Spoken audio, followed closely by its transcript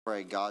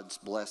Pray God's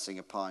blessing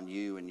upon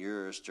you and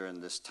yours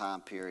during this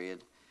time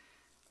period.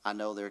 I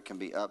know there can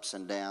be ups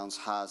and downs,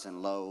 highs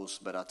and lows,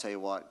 but I'll tell you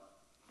what,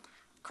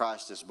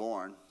 Christ is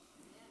born.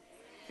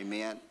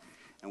 Amen.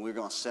 And we're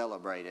going to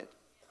celebrate it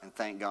and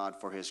thank God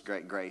for his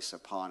great grace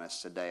upon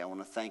us today. I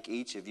want to thank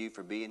each of you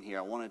for being here.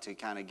 I wanted to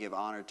kind of give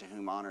honor to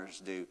whom honor is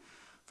due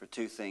for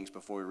two things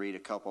before we read a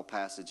couple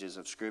passages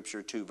of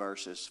Scripture, two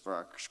verses for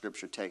our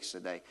Scripture text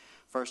today.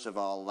 First of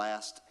all,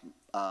 last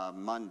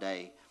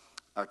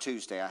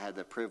Tuesday, I had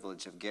the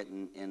privilege of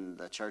getting in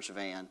the church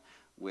van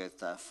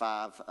with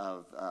five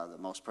of the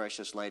most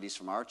precious ladies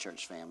from our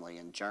church family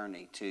and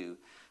journey to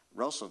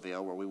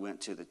Russellville, where we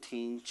went to the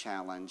Teen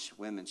Challenge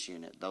Women's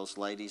Unit. Those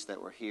ladies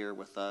that were here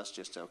with us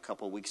just a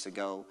couple weeks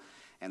ago,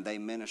 and they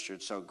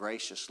ministered so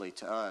graciously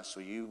to us.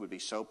 So you would be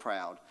so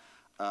proud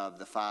of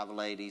the five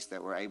ladies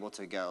that were able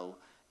to go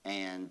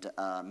and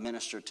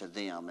minister to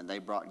them. And they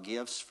brought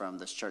gifts from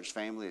this church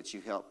family that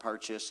you helped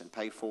purchase and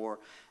pay for,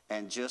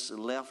 and just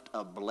left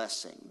a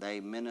blessing. They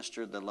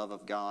ministered the love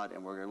of God,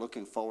 and we're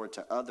looking forward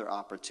to other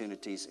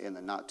opportunities in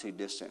the not too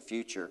distant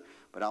future.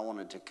 But I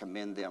wanted to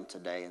commend them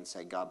today and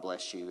say, God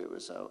bless you. It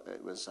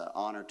was an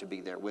honor to be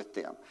there with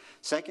them.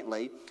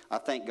 Secondly, I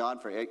thank God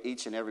for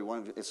each and every one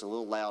of you. It's a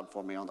little loud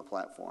for me on the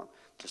platform,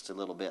 just a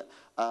little bit.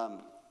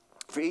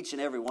 For each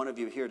and every one of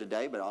you here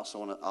today, but I also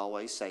want to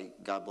always say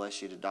God bless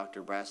you to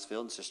Dr.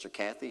 Brassfield and Sister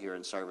Kathy here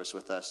in service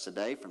with us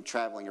today from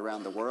traveling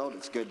around the world.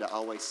 It's good to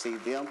always see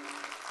them,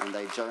 and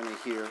they journey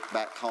here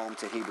back home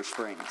to Heber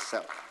Springs.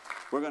 So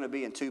we're going to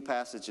be in two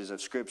passages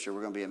of Scripture.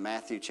 We're going to be in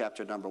Matthew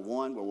chapter number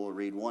 1, where we'll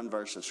read one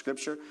verse of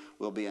Scripture.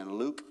 We'll be in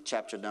Luke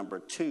chapter number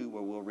 2,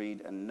 where we'll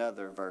read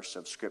another verse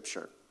of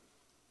Scripture.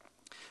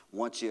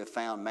 Once you have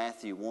found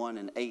Matthew 1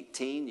 and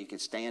 18, you can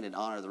stand and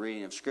honor the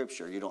reading of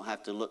Scripture. You don't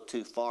have to look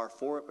too far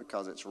for it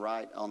because it's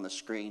right on the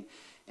screen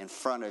in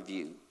front of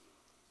you.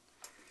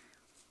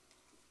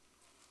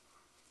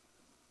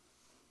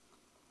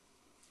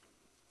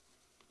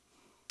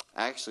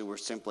 Actually, we're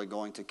simply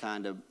going to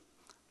kind of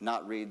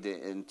not read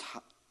the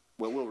entire,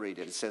 well, we'll read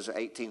it. It says the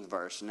 18th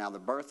verse. Now the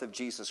birth of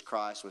Jesus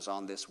Christ was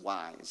on this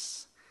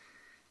wise.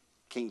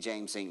 King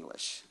James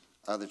English.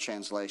 Other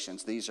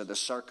translations, these are the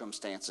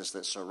circumstances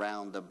that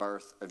surround the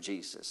birth of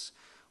Jesus.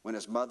 When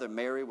his mother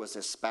Mary was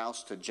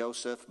espoused to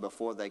Joseph,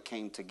 before they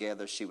came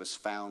together, she was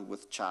found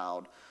with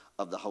child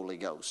of the Holy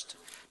Ghost.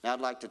 Now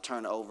I'd like to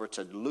turn over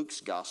to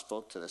Luke's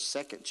Gospel, to the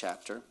 2nd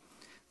chapter.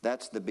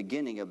 That's the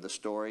beginning of the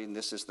story, and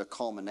this is the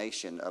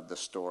culmination of the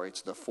story.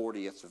 It's the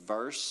 40th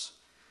verse.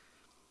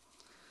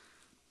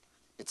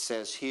 It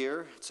says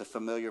here, it's a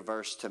familiar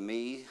verse to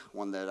me,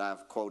 one that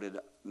I've quoted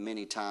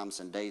many times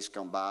in days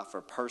gone by for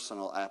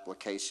personal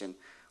application,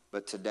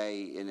 but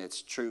today in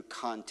its true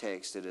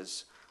context it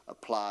is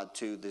applied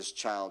to this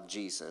child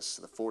Jesus.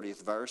 The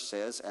 40th verse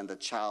says, and the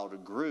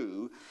child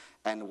grew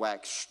and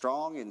waxed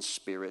strong in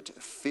spirit,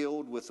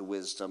 filled with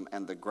wisdom,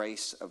 and the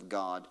grace of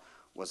God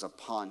was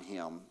upon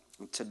him.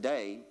 And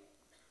today,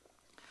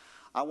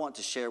 I want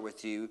to share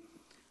with you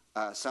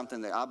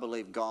something that I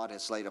believe God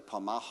has laid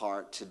upon my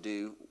heart to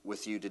do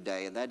with you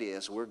today, and that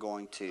is we're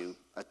going to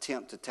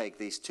attempt to take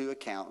these two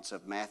accounts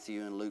of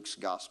Matthew and Luke's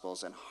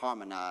Gospels and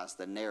harmonize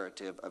the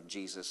narrative of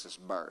Jesus'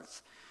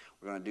 birth.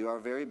 We're going to do our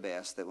very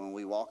best that when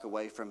we walk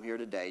away from here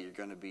today, you're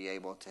going to be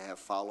able to have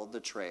followed the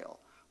trail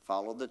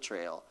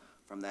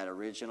from that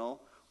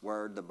original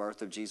word, the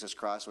birth of Jesus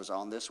Christ was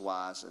on this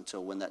wise,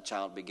 until when that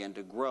child began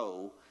to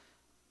grow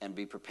and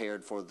be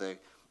prepared for the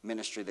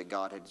ministry that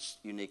God had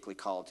uniquely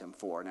called him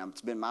for. Now,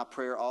 it's been my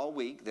prayer all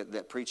week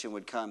that preaching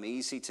would come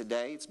easy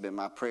today. It's been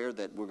my prayer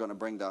that we're going to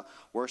bring the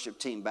worship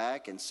team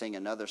back and sing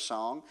another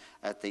song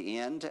at the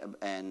end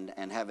and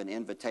have an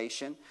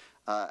invitation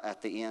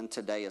at the end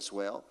today as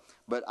well.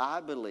 But I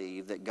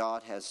believe that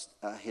God has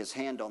his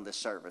hand on this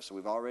service.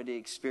 We've already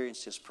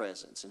experienced his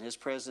presence, and his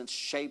presence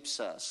shapes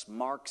us,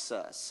 marks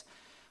us.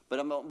 But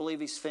I don't believe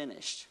he's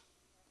finished.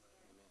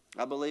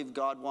 I believe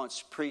God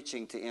wants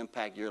preaching to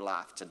impact your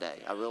life today.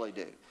 I really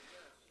do.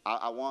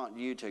 I want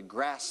you to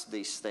grasp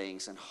these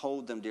things and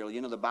hold them dearly.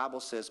 You know, the Bible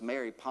says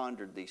Mary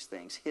pondered these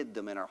things, hid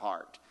them in her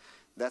heart.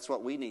 That's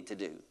what we need to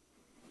do.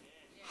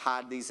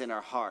 Hide these in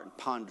our heart and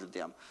ponder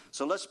them.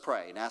 So let's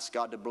pray and ask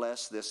God to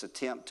bless this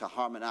attempt to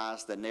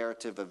harmonize the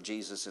narrative of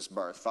Jesus'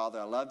 birth. Father,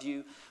 I love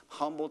you.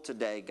 Humbled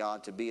today,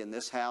 God, to be in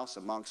this house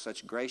among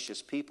such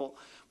gracious people.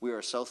 We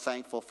are so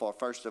thankful for,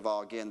 first of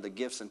all, again, the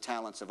gifts and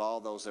talents of all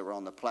those that were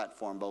on the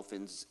platform, both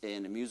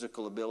in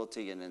musical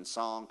ability and in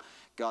song,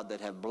 God,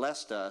 that have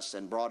blessed us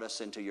and brought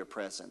us into your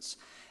presence.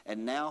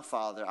 And now,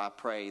 Father, I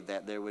pray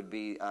that there would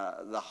be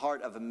the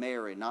heart of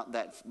Mary, not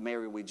that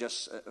Mary we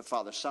just,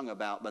 Father, sung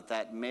about, but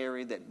that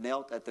Mary that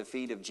knelt at the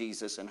feet of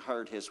Jesus and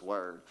heard his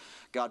word.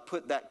 God,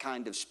 put that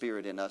kind of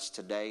spirit in us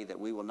today, that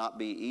we will not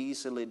be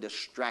easily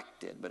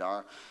distracted, but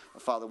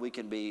Father, we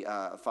can be,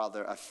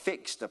 Father,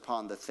 affixed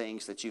upon the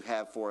things that you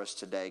have for us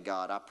today,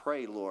 God. I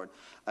pray, Lord,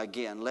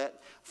 again,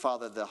 let,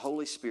 Father, the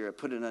Holy Spirit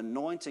put an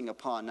anointing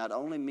upon not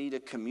only me to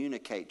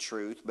communicate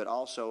truth, but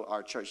also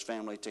our church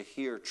family to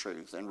hear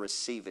truth and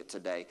receive it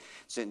today.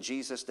 So in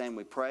Jesus' name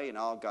we pray, and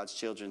all God's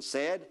children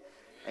said,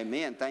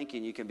 Amen. Thank you,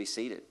 and you can be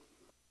seated.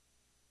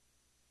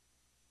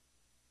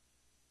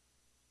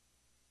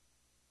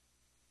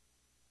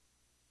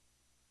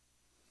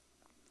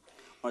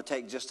 I want to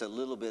take just a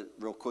little bit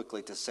real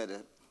quickly to set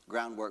a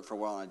groundwork for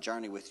we're on a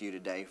journey with you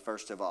today.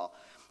 First of all,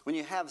 when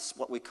you have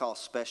what we call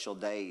special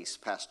days,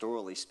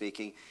 pastorally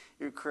speaking,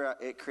 it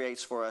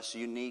creates for us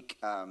unique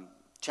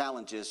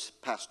challenges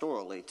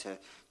pastorally to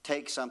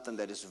take something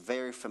that is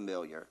very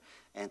familiar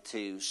and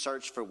to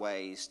search for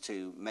ways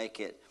to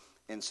make it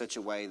in such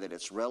a way that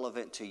it's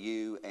relevant to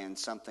you and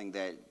something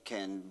that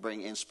can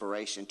bring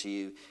inspiration to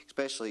you,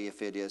 especially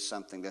if it is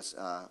something that's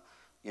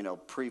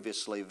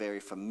previously very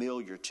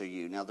familiar to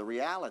you. Now, the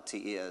reality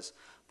is,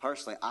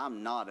 personally,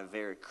 I'm not a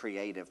very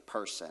creative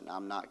person.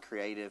 I'm not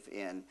creative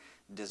in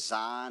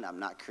design. I'm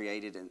not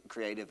creative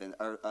in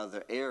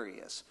other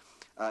areas.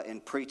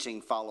 In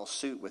preaching, follow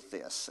suit with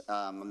this.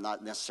 I'm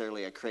not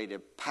necessarily a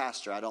creative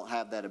pastor. I don't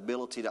have that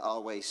ability to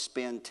always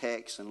spin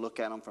texts and look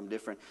at them from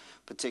different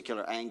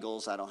particular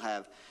angles. I don't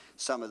have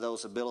some of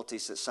those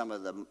abilities that some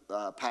of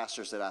the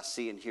pastors that I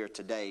see and hear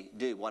today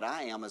do. What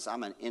I am is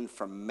I'm an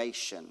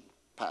information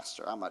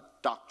pastor. I'm a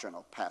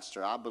doctrinal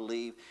pastor. I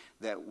believe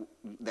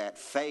that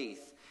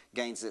faith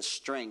gains its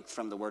strength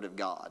from the Word of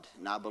God.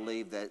 And I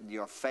believe that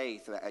your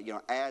faith,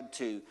 add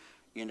to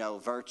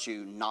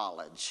virtue,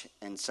 knowledge.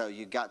 And so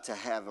you got to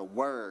have a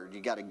word.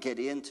 You got to get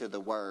into the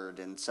word.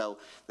 And so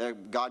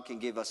God can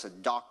give us a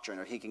doctrine,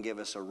 or he can give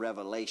us a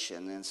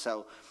revelation. And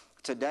so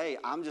today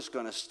I'm just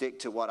going to stick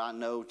to what I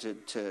know,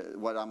 to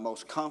what I'm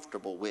most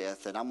comfortable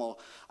with. And I'm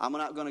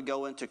not going to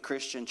go into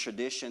Christian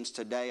traditions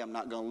today. I'm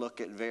not going to look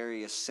at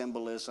various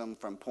symbolism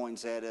from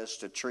poinsettias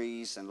to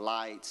trees and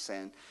lights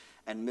and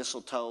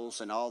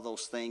mistletoes and all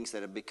those things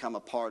that have become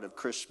a part of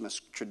Christmas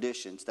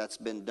traditions. That's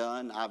been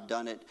done. I've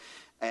done it.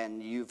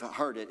 And you've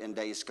heard it in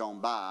days gone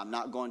by. I'm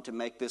not going to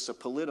make this a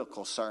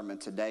political sermon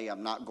today.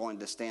 I'm not going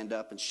to stand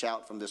up and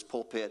shout from this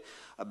pulpit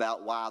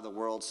about why the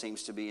world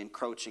seems to be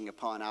encroaching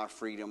upon our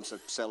freedoms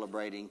of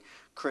celebrating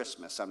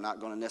Christmas. I'm not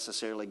going to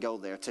necessarily go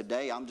there.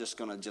 Today, I'm just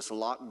going to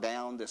lock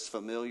down this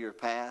familiar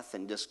path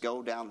and just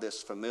go down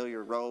this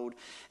familiar road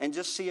and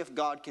just see if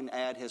God can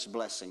add his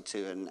blessing to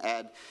it and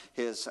add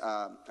his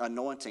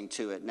anointing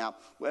to it. Now,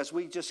 as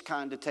we just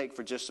kind of take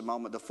for just a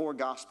moment, the four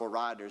gospel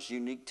writers,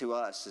 unique to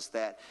us is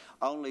that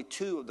only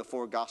two of the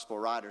four gospel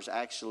writers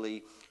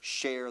actually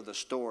share the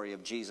story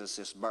of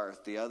Jesus'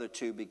 birth. The other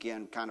two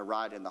begin kind of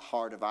right in the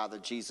heart of either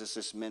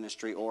Jesus'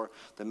 ministry or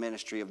the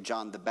ministry of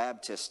John the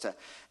Baptist.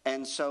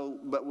 And so,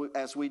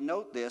 as we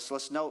note this,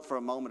 let's note for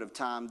a moment of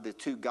time the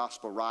two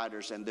gospel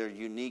writers and their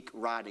unique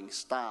writing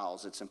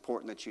styles. It's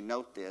important that you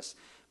note this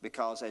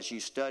because as you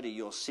study,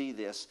 you'll see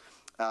this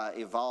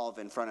evolve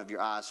in front of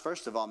your eyes.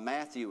 First of all,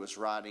 Matthew was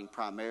writing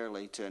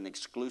primarily to an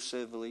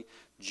exclusively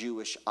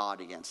Jewish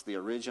audience. The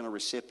original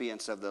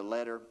recipients of the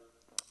letter,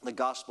 the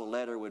gospel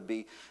letter, would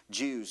be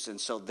Jews. And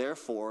so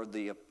therefore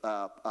the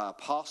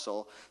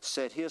apostle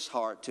set his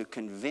heart to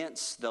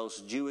convince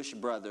those Jewish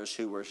brothers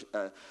who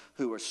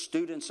were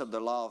students of the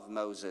law of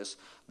Moses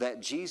that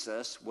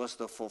Jesus was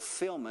the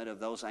fulfillment of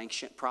those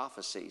ancient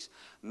prophecies.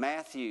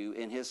 Matthew,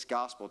 in his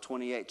gospel,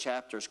 28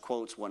 chapters,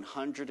 quotes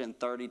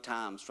 130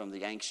 times from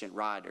the ancient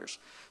writers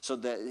so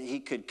that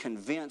he could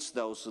convince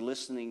those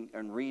listening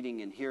and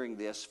reading and hearing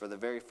this for the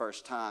very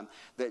first time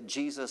that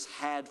Jesus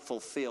had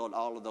fulfilled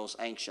all of those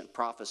ancient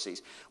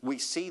prophecies. We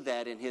see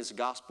that in his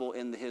gospel,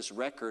 in his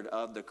record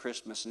of the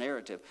Christmas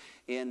narrative.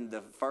 In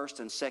the first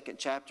and second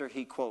chapter,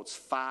 he quotes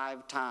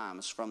 5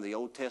 times from the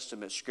Old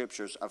Testament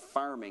scriptures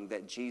affirming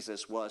that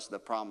Jesus was the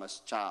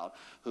promised child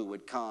who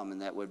would come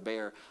and that would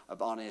bear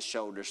upon his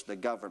shoulders the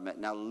government.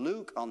 Now,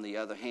 Luke, on the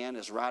other hand,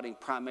 is writing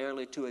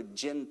primarily to a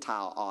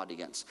Gentile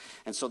audience.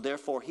 And so,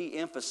 therefore, he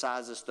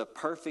emphasizes the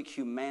perfect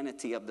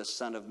humanity of the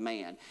Son of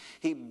Man.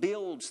 He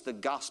builds the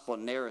gospel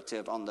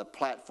narrative on the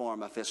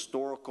platform of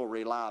historical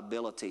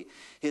reliability.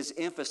 His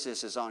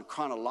emphasis is on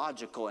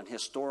chronological and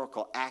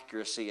historical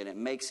accuracy, and it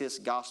makes his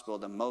gospel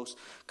the most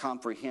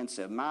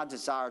comprehensive. My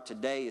desire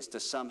today is to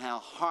somehow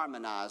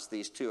harmonize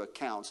these two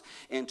accounts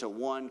into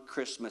one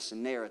Christmas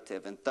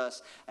narrative. And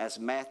thus, as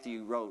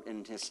Matthew wrote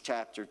in his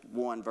chapter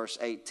 1, verse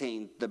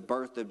 18, the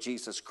birth of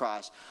Jesus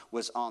Christ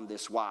was on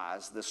this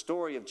wise. The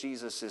story of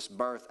Jesus'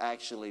 birth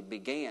actually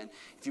began,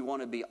 if you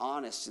want to be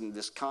honest in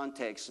this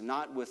context,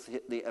 not with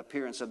the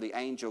appearance of the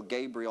angel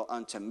Gabriel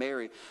unto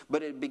Mary,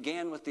 but it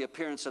began with the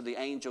appearance of the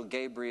angel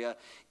Gabriel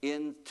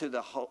in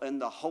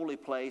the holy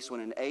place when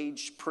an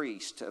aged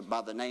priest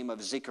by the name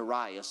of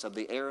Zacharias of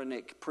the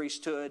Aaronic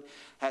priesthood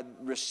had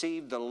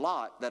received the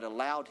lot that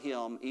allowed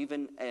him,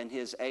 even in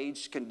his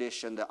aged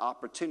condition, the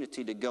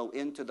opportunity to go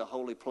into the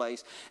holy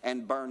place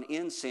and burn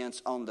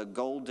incense on the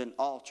golden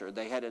altar.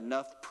 They had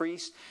enough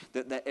priests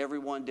that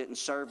everyone didn't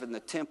serve in the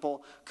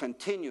temple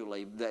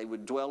continually. They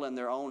would dwell in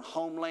their own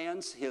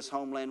homelands. His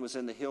homeland was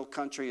in the hill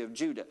country of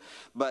Judah.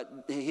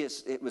 But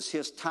it was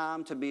his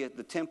time to be at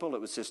the temple.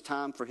 It was his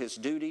time for his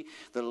duty.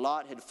 The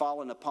lot had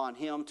fallen upon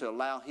him to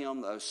allow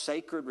him a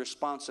sacred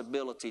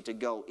responsibility to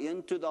go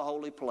into the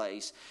holy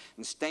place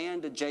and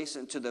stand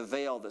adjacent to the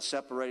veil that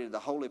separated the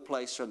holy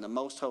place from the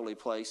most holy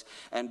place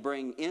and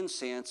bring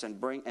incense and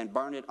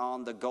burn it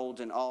on the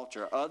golden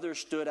altar. Others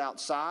stood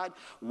outside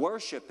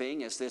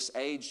worshiping as this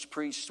aged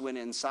priest went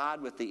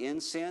inside with the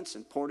incense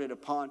and poured it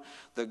upon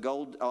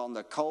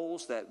the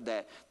coals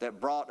that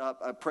brought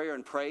up a prayer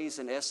and praise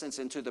in essence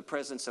into the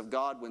presence of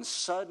God, when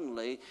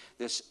suddenly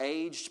this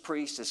aged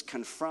priest is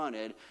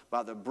confronted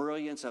by the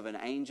brilliance of an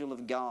angel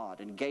of God,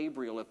 and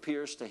Gabriel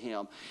appears to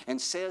him and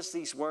says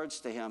these words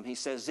to him. He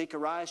says,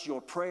 "Zechariah,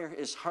 your prayer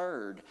is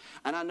heard."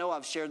 And I know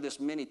I've shared this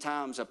many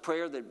times, a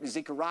prayer that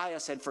Zechariah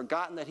had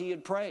forgotten that he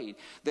had prayed,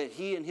 that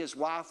he and his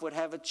wife would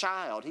have a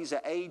child. He's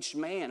an aged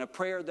man, a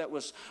prayer that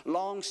was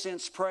long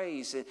since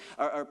prayed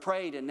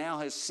and now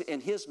has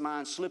in his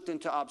mind slipped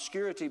into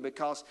obscurity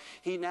because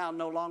he now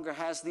no longer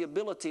has the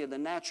ability in the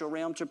natural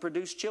realm to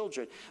produce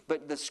children.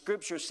 But the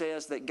scripture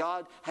says that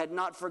God had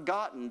not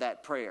forgotten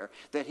that prayer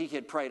that he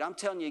had prayed. I'm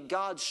telling you,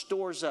 God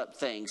stores up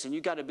things, and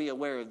you got to be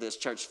aware of this,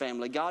 church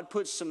family. God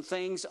puts some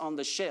things on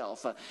the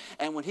shelf,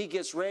 and when he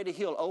gets ready,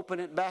 he'll open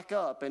it back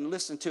up and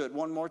listen to it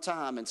one more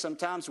time. And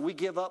sometimes we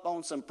give up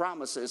on some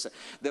promises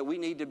that we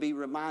need to be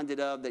reminded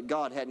of that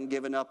God hadn't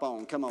given up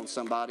on. Come on,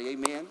 somebody.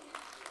 Amen.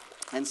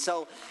 And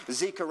so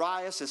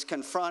Zechariah is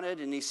confronted,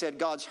 and he said,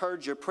 God's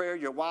heard your prayer.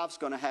 Your wife's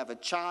going to have a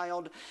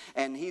child,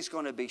 and he's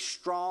going to be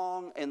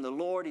strong in the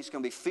Lord. He's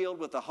going to be filled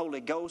with the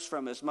Holy Ghost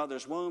from his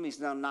mother's womb. He's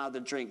going to neither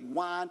drink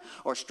wine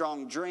or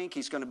strong drink.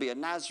 He's going to be a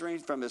Nazarene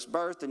from his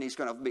birth, and he's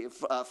going to be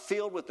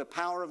filled with the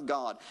power of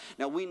God.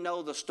 Now, we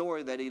know the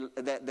story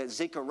that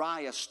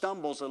Zechariah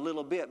stumbles a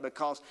little bit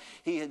because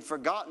he had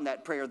forgotten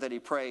that prayer that he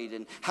prayed.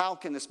 And how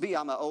can this be?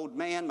 I'm an old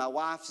man. My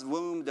wife's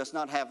womb does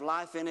not have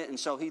life in it. And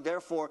so he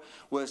therefore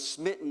was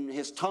smitten.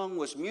 His tongue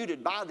was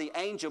muted by the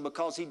angel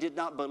because he did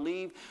not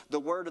believe the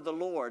word of the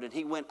Lord. And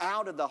he went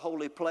out of the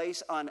holy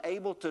place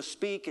unable to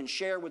speak and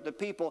share with the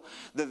people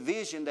the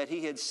vision that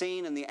he had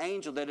seen and the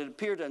angel that had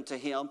appeared unto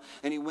him.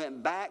 And he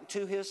went back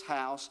to his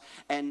house,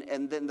 and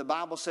then the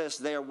Bible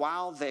says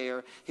while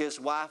there, his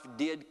wife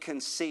did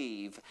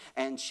conceive,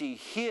 and she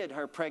hid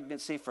her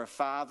pregnancy for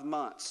 5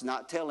 months,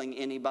 not telling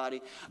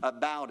anybody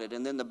about it.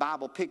 And then the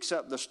Bible picks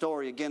up the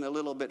story again a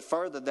little bit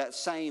further. That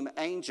same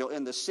angel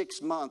in the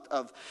 6th month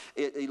of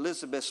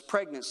Elizabeth's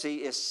pregnancy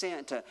is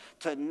sent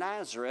to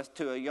Nazareth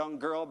to a young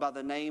girl by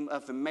the name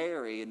of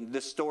Mary. And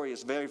this story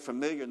is very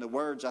familiar in the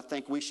words. I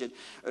think we should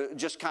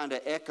just kind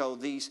of echo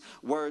these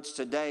words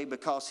today,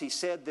 because he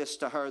said this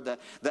to her.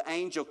 The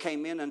angel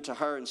came in unto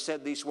her and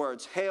said these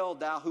words, "Hail,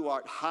 thou who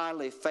art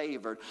highly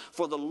favored,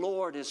 for the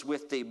Lord is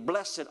with thee.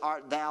 Blessed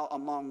art thou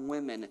among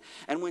women."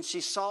 And when she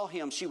saw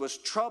him, she was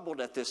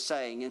troubled at this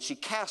saying, and she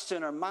cast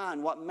in her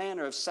mind what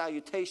manner of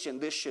salutation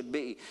this should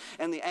be.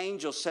 And the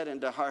angel said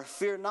unto her,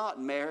 "Fear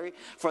not, Mary,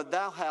 for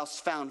thou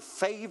hast found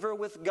favor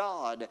with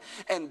God.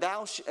 And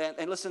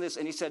listen to this."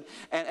 And he said,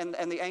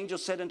 and the angel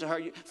said unto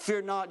her,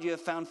 "Fear not, you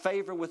have found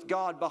favor with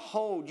God.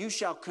 Behold, you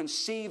shall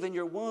conceive in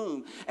your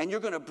womb, and you're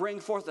going to bring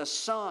forth a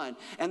son,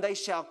 and they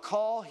shall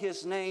call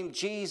his name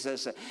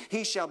Jesus.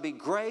 He shall be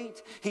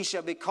great. He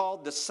shall be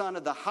called the Son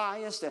of the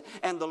Highest.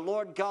 And the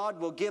Lord God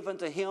will give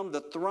unto him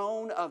the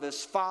throne of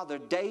his father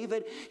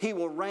David. He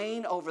will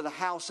reign over the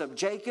house of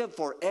Jacob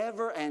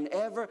forever and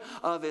ever.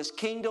 Of his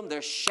kingdom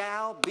there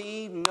shall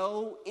be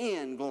no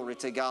end." Glory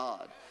to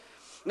God.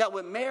 Now,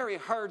 when Mary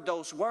heard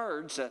those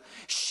words,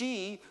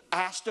 she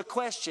asked a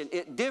question.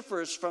 It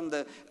differs from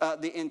the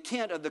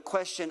intent of the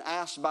question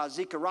asked by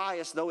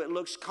Zechariah, though it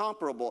looks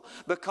comparable,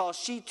 because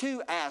she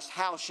too asked,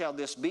 "How shall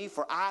this be?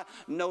 For I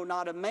know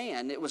not a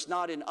man." It was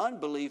not in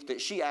unbelief that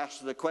she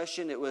asked the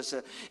question. It was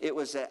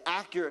an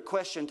accurate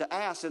question to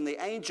ask, and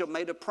the angel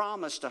made a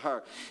promise to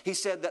her. He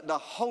said that the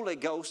Holy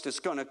Ghost is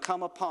going to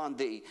come upon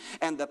thee,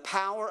 and the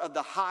power of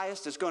the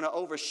highest is going to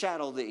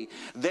overshadow thee.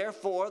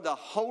 Therefore, the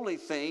holy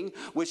thing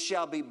which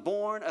shall be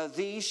born of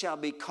thee shall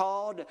be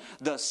called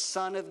the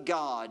Son of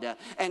God.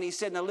 And he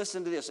said, now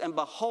listen to this. And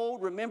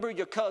behold, remember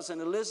your cousin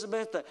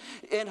Elizabeth,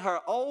 in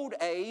her old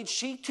age,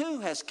 she too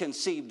has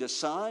conceived a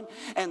son.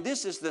 And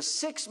this is the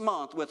 6th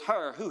month with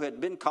her who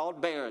had been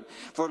called barren.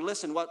 For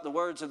listen what the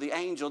words of the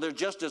angel, they're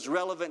just as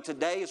relevant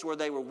today as where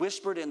they were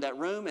whispered in that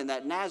room in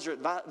that Nazareth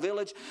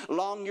village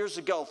long years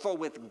ago. For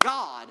with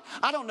God,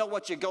 I don't know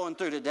what you're going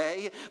through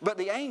today, but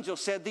the angel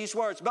said these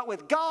words, but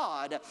with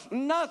God,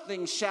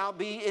 nothing shall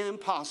be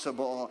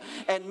impossible.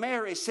 And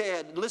Mary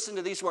said, listen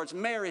to these words.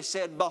 Mary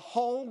said,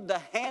 behold, the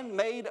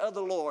handmaid of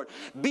the Lord,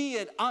 be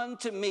it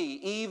unto me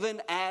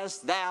even as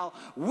thou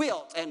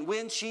wilt. And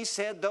when she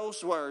said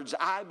those words,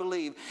 I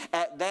believe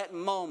at that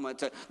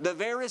moment, the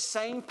very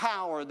same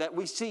power that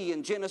we see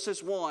in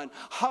Genesis 1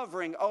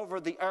 hovering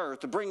over the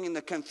earth, bringing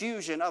the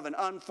confusion of an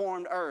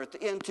unformed earth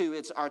into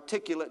its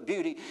articulate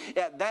beauty,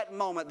 at that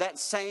moment, that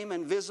same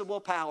invisible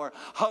power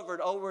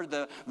hovered over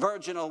the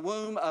virginal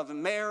womb of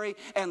Mary,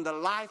 and the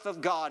life of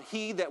God,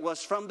 he that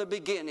was from the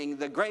beginning,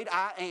 the great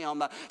I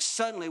am,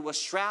 suddenly was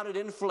shrouded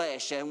in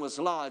flesh and was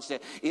lodged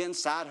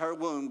inside her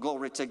womb.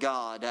 Glory to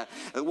God.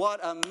 What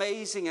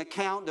amazing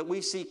account that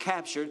we see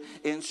captured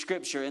in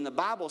Scripture. And the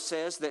Bible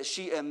says that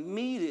she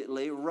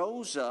immediately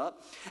rose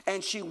up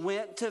and she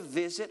went to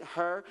visit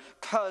her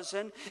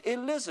cousin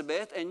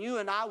Elizabeth. And you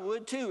and I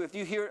would too if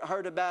you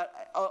heard about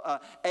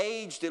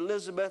aged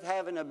Elizabeth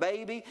having a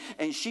baby,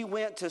 and she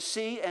went to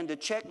see and to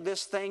check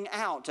this thing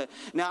out.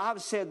 Now,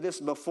 I've said this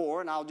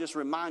before, and I'll just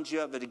remind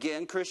you of it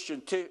again.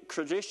 Christian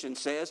tradition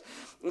says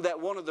that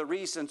one of the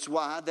reasons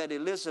why that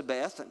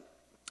Elizabeth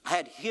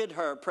had hid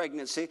her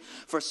pregnancy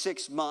for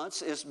 6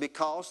 months is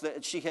because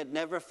that she had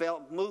never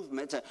felt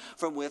movement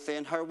from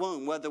within her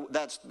womb. Whether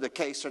that's the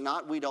case or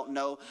not, we don't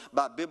know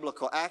by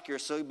biblical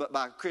accuracy, but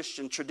by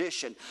Christian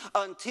tradition.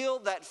 Until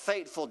that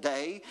fateful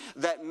day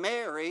that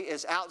Mary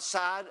is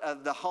outside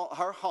of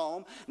her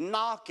home,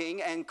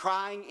 knocking and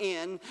crying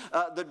in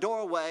the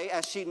doorway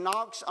as she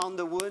knocks on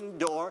the wooden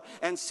door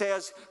and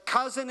says,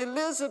 "Cousin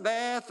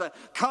Elizabeth,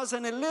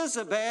 Cousin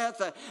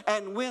Elizabeth."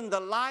 And when the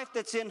life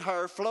that's in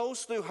her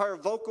flows through her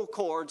vocal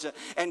cords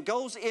and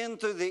goes in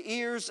through the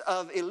ears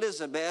of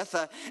Elizabeth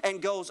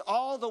and goes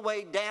all the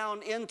way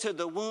down into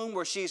the womb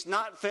where she's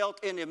not felt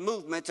any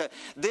movement,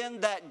 then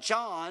that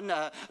John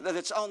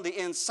that's on the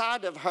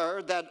inside of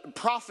her, that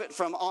prophet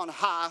from on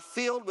high,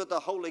 filled with the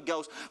Holy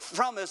Ghost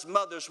from his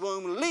mother's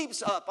womb,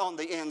 leaps up on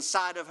the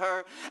inside of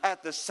her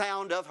at the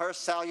sound of her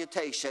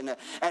salutation.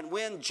 And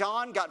when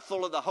John got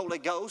full of the Holy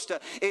Ghost,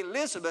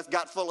 Elizabeth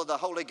got full of the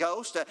Holy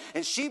Ghost,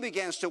 and she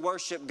begins to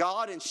worship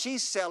God, and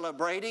she's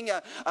celebrating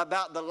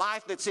about the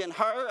life that's in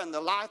her and the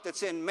life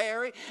that's in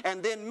Mary.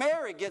 And then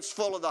Mary gets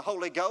full of the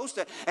Holy Ghost,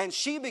 and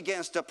she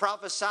begins to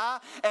prophesy,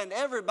 and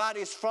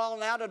everybody's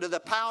fallen out under the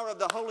power of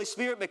the Holy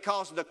Spirit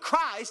because the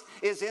Christ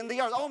is in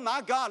the earth. Oh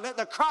my God, let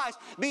the Christ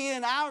be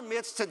in our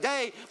midst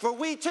today, for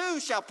we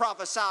too shall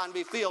prophesy and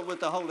be filled with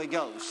the Holy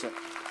Ghost.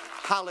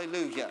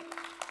 Hallelujah.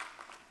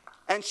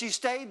 And she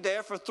stayed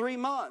there for 3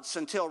 months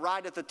until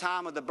right at the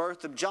time of the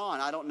birth of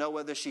John. I don't know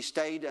whether she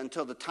stayed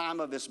until the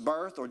time of his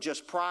birth or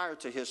just prior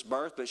to his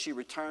birth, but she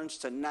returns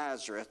to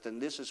Nazareth.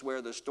 And this is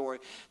where the story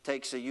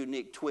takes a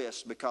unique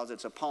twist, because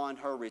it's upon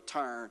her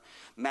return.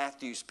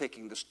 Matthew's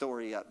picking the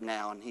story up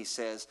now, and he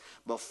says,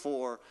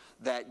 before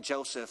that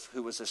Joseph,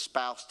 who was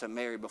espoused to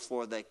Mary,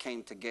 before they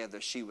came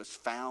together, she was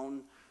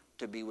found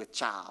to be with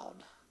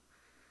child.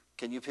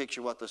 Can you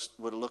picture what this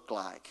would look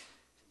like?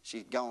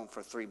 She's gone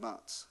for 3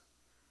 months.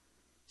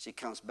 She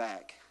comes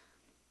back.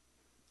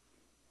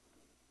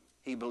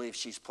 He believes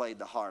she's played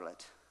the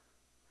harlot.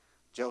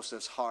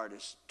 Joseph's heart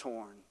is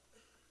torn.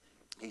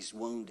 He's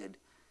wounded.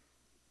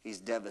 He's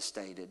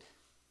devastated.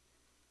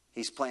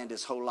 He's planned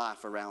his whole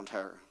life around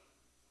her.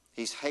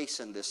 He's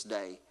hastened this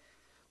day.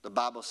 The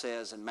Bible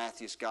says in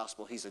Matthew's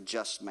gospel, he's a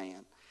just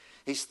man.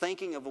 He's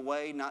thinking of a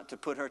way not to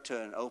put her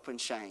to an open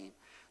shame,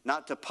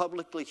 not to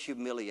publicly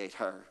humiliate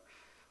her.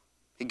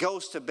 He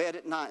goes to bed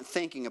at night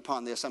thinking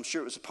upon this. I'm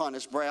sure it was upon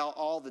his brow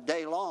all the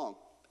day long,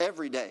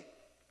 every day.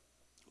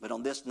 But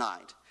on this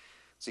night,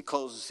 as he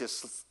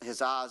closes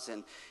his eyes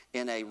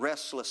in a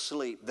restless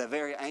sleep, the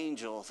very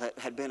angel that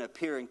had been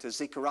appearing to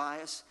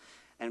Zacharias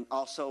and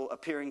also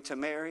appearing to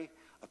Mary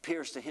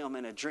appears to him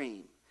in a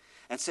dream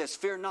and says,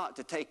 "Fear not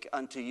to take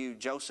unto you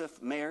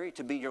Joseph, Mary,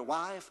 to be your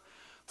wife,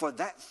 for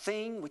that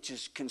thing which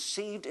is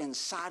conceived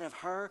inside of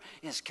her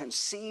is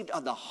conceived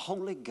of the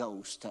Holy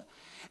Ghost.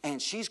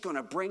 And she's going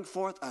to bring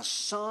forth a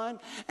son,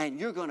 and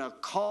you're going to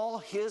call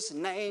his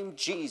name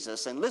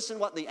Jesus." And listen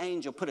what the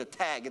angel put a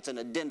tag. It's an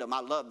addendum.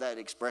 I love that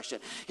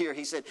expression. Here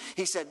he said,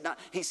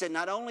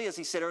 not only as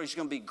he said earlier, he's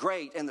going to be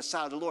great in the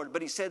sight of the Lord,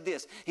 but he said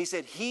this. He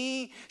said,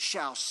 "He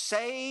shall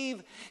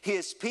save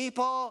his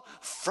people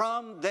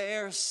from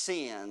their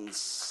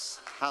sins."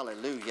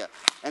 Hallelujah.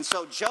 And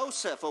so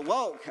Joseph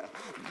awoke,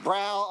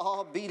 brow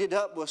all beaded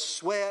up with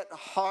sweat,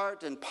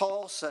 heart and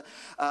pulse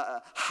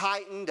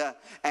heightened.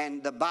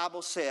 And the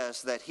Bible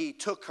says that he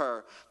took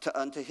her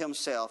unto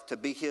himself to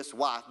be his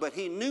wife. But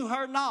he knew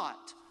her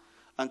not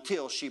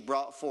until she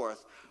brought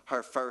forth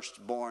her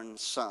firstborn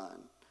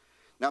son.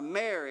 Now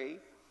Mary,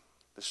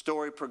 the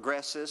story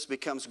progresses,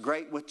 becomes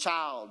great with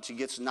child. She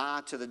gets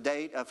nigh to the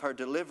date of her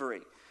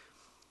delivery.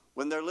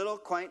 When their little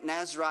quaint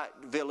Nazarite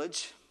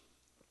village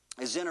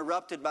is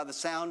interrupted by the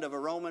sound of a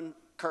Roman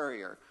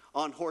courier,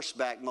 on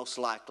horseback most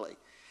likely.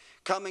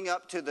 Coming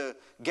up to the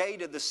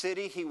gate of the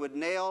city, he would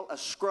nail a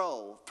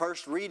scroll,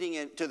 first reading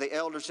it to the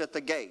elders at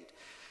the gate,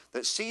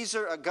 that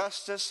Caesar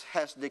Augustus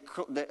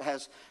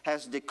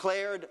has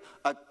declared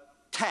a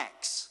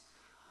tax.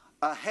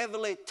 A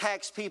heavily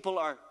taxed people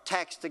are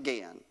taxed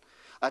again.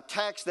 A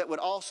tax that would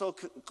also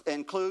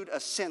include a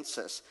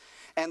census.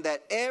 And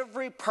that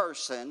every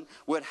person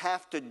would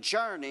have to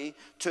journey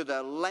to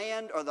the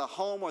land or the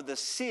home or the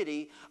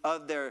city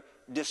of their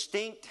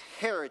distinct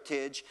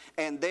heritage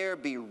and there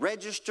be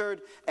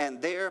registered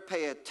and there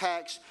pay a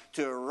tax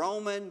to a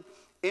Roman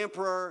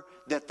emperor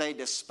that they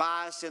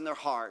despised in their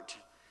heart.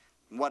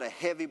 What a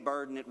heavy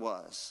burden it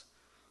was.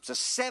 It's a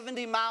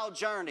 70-mile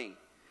journey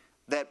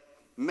that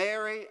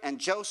Mary and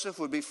Joseph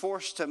would be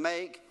forced to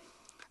make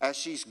as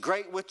she's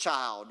great with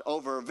child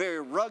over a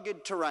very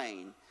rugged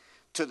terrain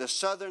to the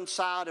southern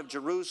side of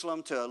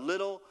Jerusalem, to a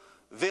little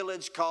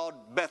village called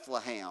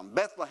Bethlehem.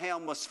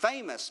 Bethlehem was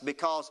famous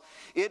because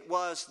it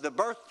was the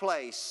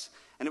birthplace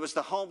and it was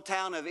the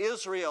hometown of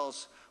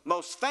Israel's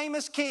most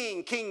famous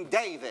king, King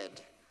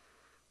David,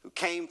 who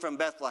came from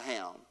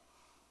Bethlehem.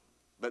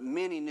 But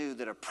many knew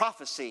that a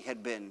prophecy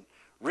had been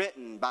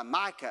written by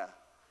Micah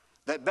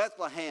that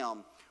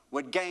Bethlehem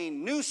would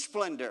gain new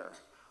splendor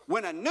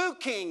when a new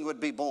king would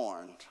be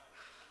born.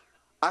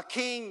 A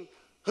king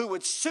who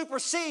would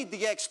supersede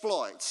the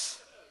exploits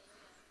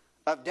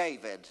of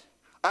David.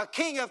 A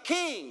king of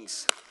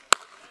kings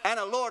and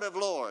a lord of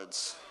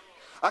lords.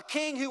 A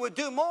king who would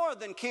do more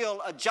than kill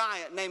a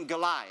giant named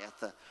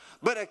Goliath,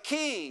 but a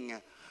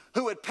king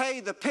who would pay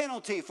the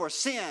penalty for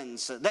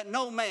sins that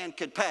no man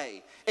could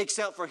pay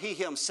except for he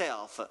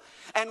himself,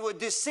 and would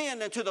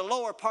descend into the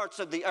lower parts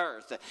of the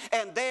earth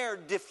and there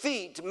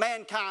defeat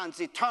mankind's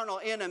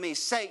eternal enemy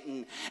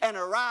Satan, and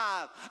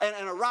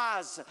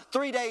arise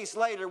 3 days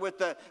later with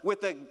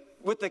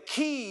the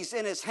keys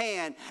in his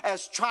hand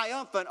as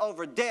triumphant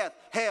over death,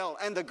 hell,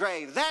 and the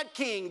grave. That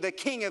king, the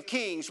King of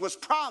Kings, was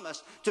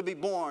promised to be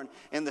born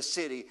in the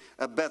city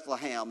of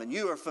Bethlehem. And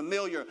you are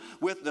familiar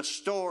with the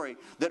story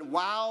that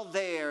while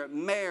there,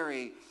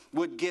 Mary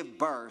would give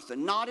birth.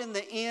 And not in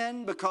the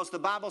inn, because the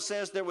Bible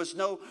says there was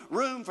no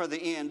room for the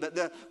inn. But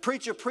the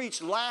preacher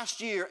preached last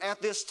year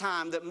at this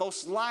time that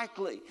most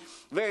likely,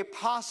 very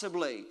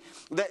possibly,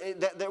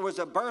 that there was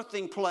a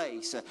birthing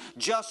place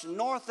just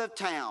north of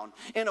town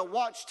in a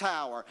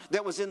watchtower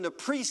that was in the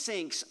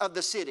precincts of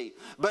the city.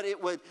 But it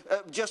would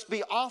just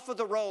be off of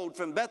the road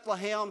from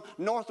Bethlehem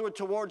northward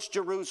towards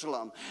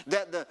Jerusalem,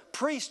 that the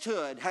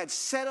priesthood had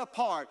set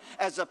apart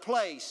as a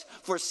place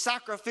for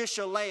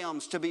sacrificial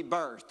lambs to be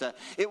birthed.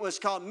 It was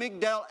called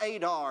Migdal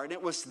Adar, and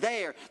it was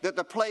there that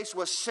the place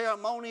was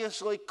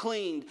ceremoniously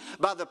cleaned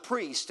by the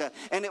priest.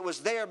 And it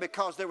was there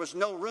because there was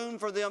no room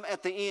for them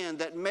at the inn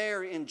that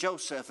Mary and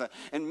Joseph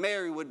and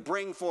Mary would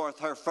bring forth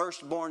her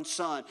firstborn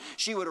son.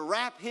 She would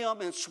wrap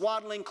him in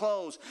swaddling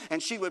clothes, and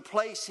she would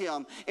place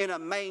him in a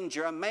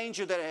manger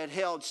that had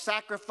held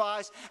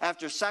sacrifice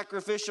after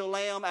sacrificial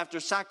lamb after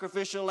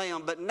sacrificial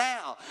lamb. But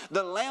now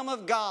the Lamb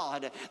of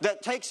God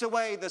that takes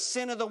away the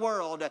sin of the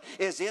world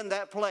is in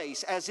that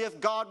place, as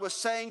if God was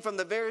saying from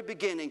the very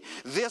beginning,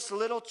 this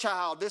little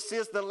child, this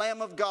is the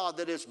Lamb of God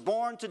that is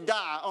born to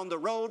die on the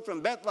road from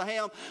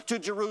Bethlehem to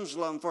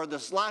Jerusalem, for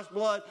the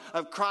lifeblood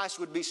of Christ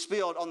would be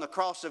spilled on the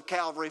cross of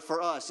Calvary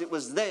for us. It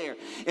was there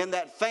in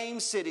that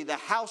famed city, the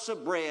house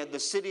of bread, the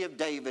city of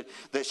David,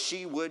 that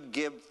she would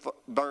give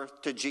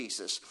birth to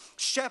Jesus.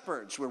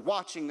 Shepherds were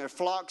watching their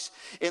flocks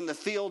in the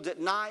field at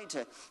night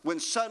when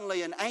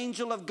suddenly an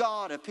angel of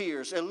God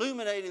appears,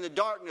 illuminating the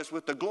darkness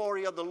with the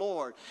glory of the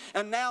Lord,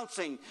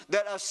 announcing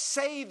that a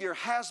Savior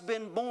has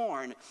been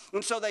born.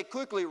 And so they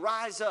quickly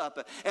rise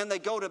up and they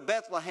go to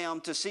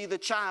Bethlehem to see the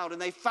child,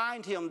 and they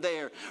find him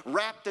there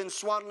wrapped in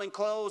swaddling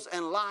clothes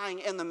and lying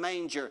in the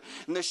manger.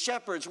 And the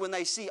shepherds, when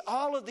they see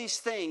all of these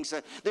things,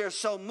 they're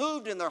so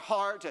moved in their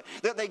heart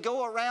that they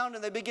go around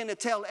and they begin to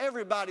tell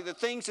everybody the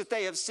things that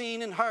they have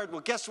seen and heard.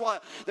 Well, guess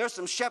what? There's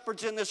some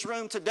shepherds in this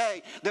room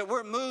today that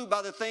we're moved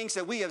by the things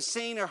that we have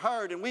seen or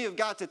heard, and we have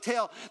got to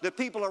tell the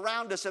people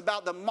around us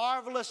about the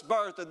marvelous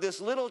birth of this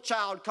little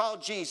child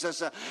called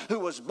Jesus, who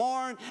was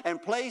born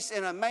and placed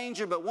in a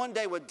manger, but one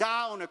day would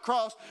die on a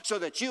cross so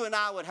that you and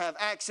I would have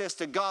access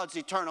to God's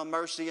eternal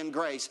mercy and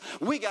grace.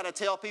 We got to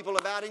tell people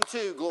about him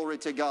too. Glory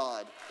to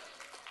God.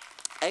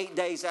 8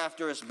 days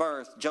after his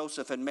birth,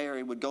 Joseph and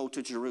Mary would go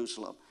to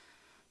Jerusalem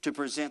to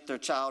present their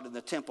child in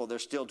the temple. They're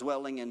still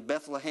dwelling in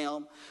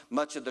Bethlehem.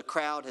 Much of the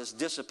crowd has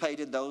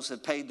dissipated. Those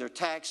have paid their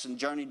tax and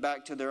journeyed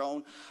back to their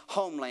own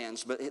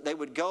homelands. But they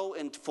would go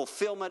in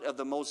fulfillment of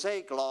the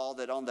Mosaic law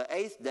that on the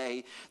 8th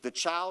day the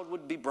child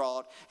would be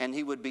brought and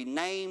he would be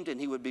named and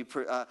he would be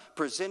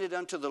presented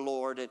unto the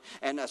Lord,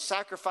 and a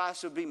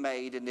sacrifice would be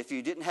made. And if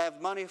you didn't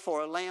have money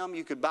for a lamb,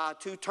 you could buy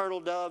 2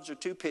 turtle doves or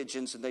 2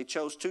 pigeons, and they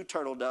chose 2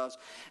 turtle doves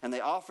and they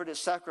offered it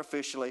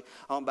sacrificially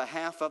on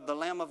behalf of the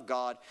Lamb of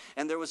God.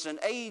 And there was an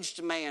aged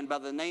man by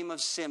the name of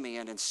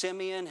Simeon, and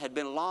Simeon had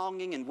been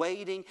longing and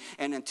waiting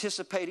and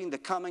anticipating the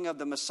coming of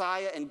the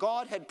Messiah, and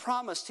God had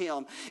promised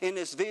him in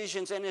his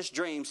visions and his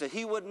dreams that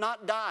he would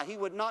not die, he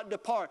would not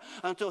depart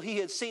until he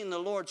had seen the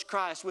Lord's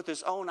Christ with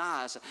his own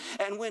eyes.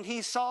 And when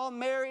he saw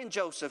Mary and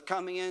Joseph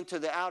coming into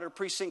the outer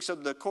precincts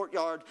of the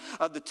courtyard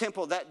of the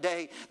temple that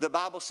day, the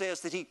Bible says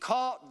that he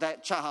caught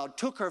that child,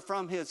 took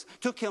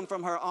him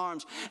from her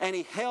arms, and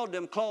he held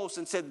him close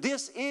and said,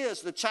 "This is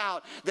the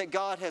child that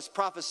God has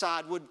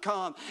prophesied would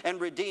come come and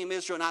redeem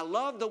Israel. And I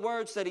love the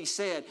words that he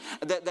said,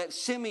 that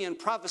Simeon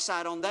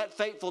prophesied on that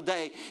fateful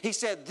day. He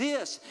said,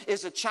 this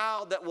is a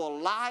child that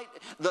will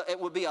it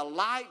will be a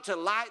light to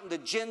lighten the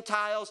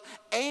Gentiles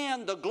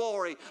and the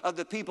glory of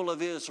the people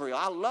of Israel.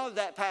 I love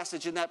that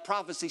passage and that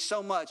prophecy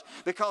so much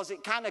because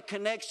it kind of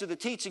connects to the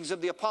teachings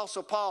of the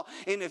Apostle Paul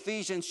in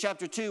Ephesians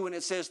chapter 2, when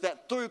it says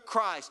that through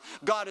Christ,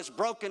 God has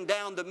broken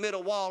down the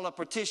middle wall of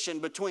partition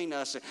between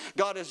us.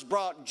 God has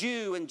brought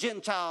Jew and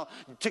Gentile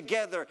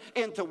together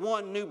into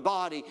one new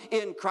body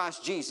in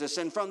Christ Jesus.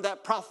 And from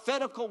that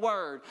prophetical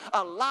word,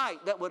 a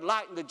light that would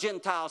lighten the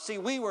Gentiles. See,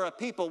 we were a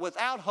people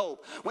without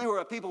hope. We were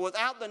a people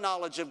without the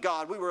knowledge of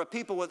God. We were a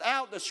people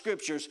without the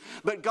Scriptures.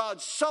 But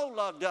God so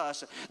loved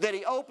us that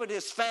He opened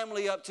His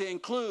family up to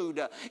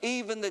include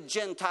even the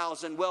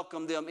Gentiles and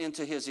welcome them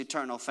into His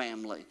eternal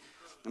family.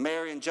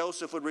 Mary and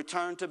Joseph would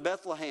return to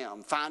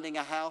Bethlehem, finding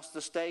a house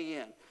to stay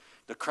in.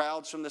 The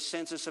crowds from the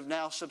census have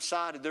now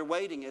subsided. They're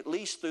waiting at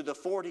least through the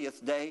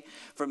 40th day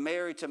for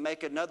Mary to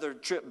make another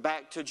trip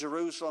back to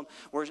Jerusalem,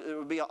 where it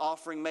would be an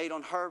offering made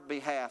on her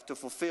behalf to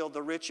fulfill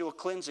the ritual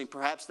cleansing.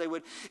 Perhaps they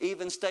would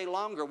even stay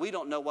longer. We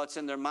don't know what's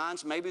in their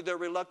minds. Maybe they're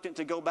reluctant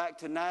to go back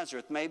to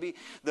Nazareth. Maybe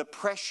the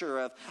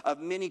pressure of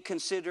many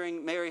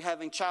considering Mary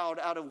having child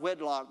out of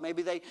wedlock.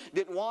 Maybe they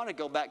didn't want to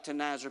go back to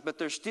Nazareth, but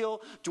they're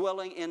still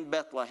dwelling in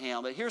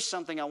Bethlehem. But here's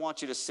something I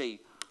want you to see.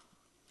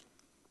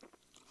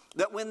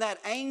 That when that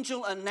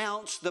angel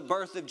announced the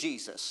birth of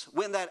Jesus,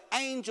 when that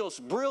angel's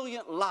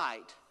brilliant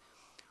light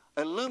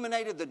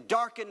illuminated the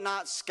darkened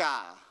night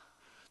sky,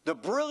 the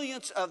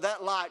brilliance of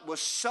that light was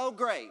so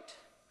great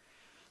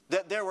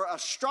that there were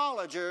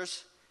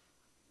astrologers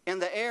in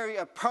the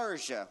area of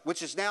Persia,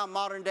 which is now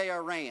modern-day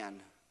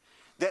Iran,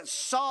 that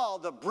saw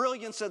the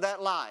brilliance of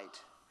that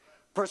light,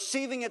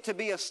 perceiving it to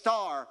be a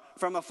star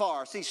from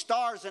afar. See,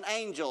 stars and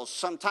angels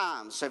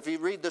sometimes, if you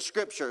read the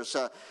Scriptures,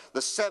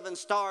 the 7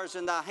 stars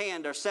in thy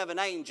hand are 7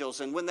 angels.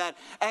 And when that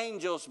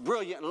angel's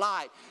brilliant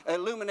light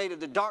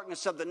illuminated the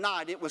darkness of the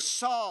night, it was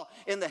saw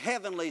in the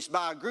heavenlies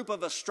by a group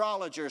of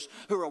astrologers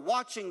who were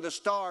watching the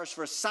stars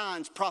for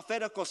signs,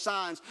 prophetical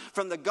signs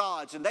from the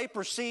gods. And they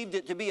perceived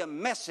it to be a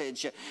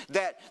message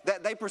that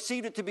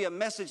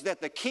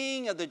the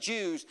King of the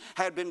Jews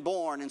had been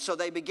born. And so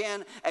they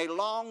began a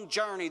long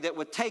journey that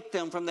would take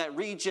them from that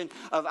region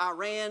of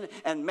Iran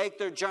and make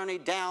their journey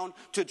down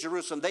to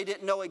Jerusalem. They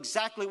didn't know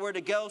exactly where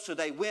to go, so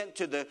they went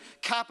to the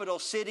capital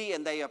city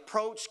and they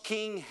approached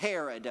King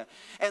Herod.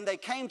 And they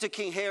came to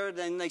King Herod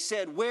and they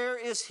said, "Where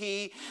is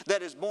he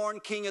that is born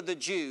King of the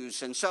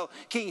Jews?" And so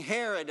King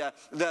Herod,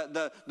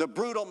 the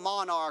brutal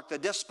monarch, the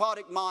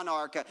despotic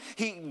monarch,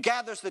 he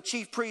gathers the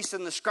chief priests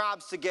and the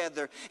scribes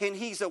together, and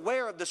he's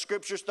aware of the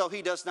Scriptures, though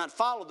he does not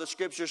follow the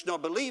Scriptures nor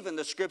believe in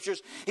the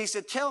Scriptures. He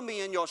said, "Tell me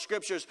in your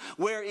Scriptures,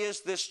 where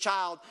is this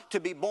child to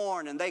be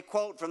born?" And they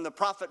quote from the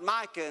prophet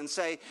Micah and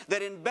say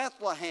that in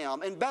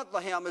Bethlehem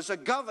is a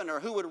governor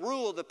who would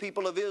rule the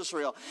people of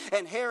Israel.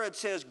 And Herod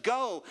says,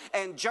 "Go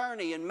and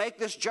journey and make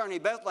this journey."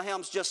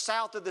 Bethlehem's just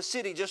south of the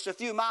city, just a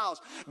few miles.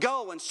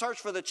 "Go and search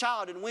for the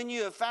child. And when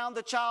you have found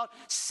the child,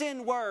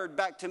 send word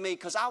back to me,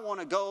 because I want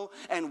to go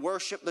and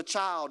worship the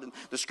child." And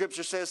the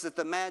Scripture says that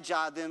the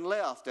Magi then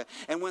left.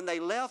 And when they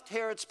left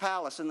Herod's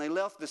palace and they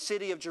left the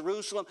city of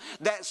Jerusalem,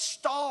 that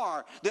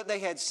star that they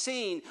had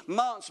seen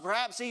months,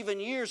 perhaps even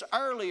years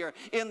earlier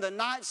in the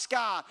night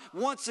sky,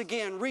 once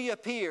again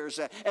reappears.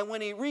 And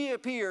when he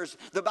reappears,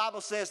 the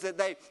Bible says that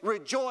they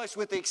rejoice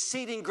with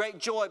exceeding great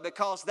joy,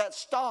 because that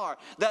star,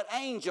 that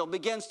angel,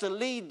 begins to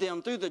lead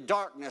them through the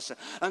darkness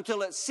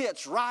until it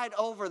sits right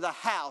over the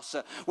house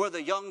where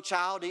the young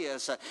child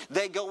is.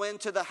 They go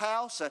into the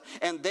house,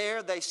 and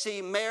there they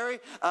see Mary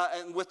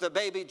and with the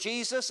baby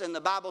Jesus, and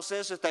the Bible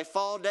says that they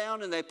fall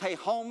down and they pay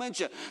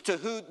homage to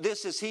who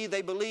this is he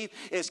they believe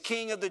is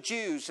King of the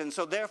Jews. And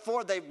so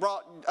therefore they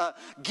brought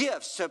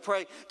gifts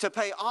to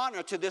pay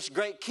honor to this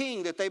great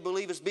king that they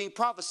believe is being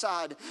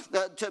prophesied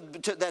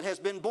that has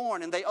been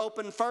born. And they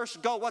open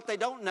first go. What they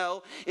don't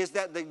know is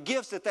that the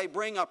gifts that they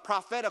bring are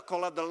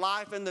prophetical of the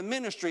life and the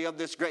ministry of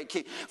this great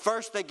king.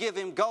 First they give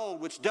him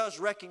gold, which does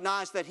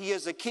recognize that he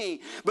is a king.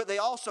 But they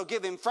also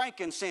give him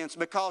frankincense,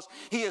 because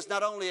he is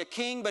not only a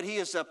king, but he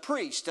is a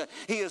priest.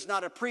 He is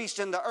not a priest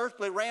in the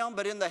earthly realm,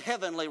 but in the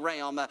heavenly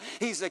realm.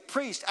 He's a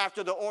priest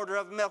after the order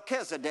of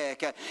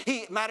Melchizedek.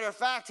 Matter of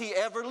fact, he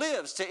ever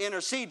lives to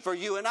intercede for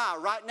you and I.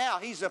 Right now,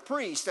 he's a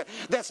priest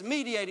that's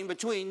mediating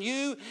between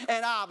you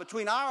and I,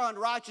 between our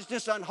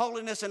unrighteousness,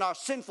 unholiness, and our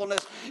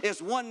sinfulness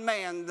is one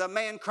man, the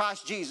man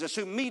Christ Jesus,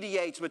 who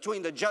mediates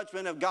between the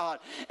judgment of God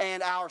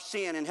and our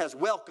sin and has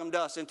welcomed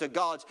us into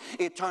God's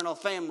eternal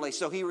family.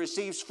 So he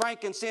receives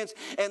frankincense,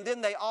 and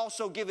then they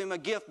also give him a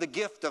gift, the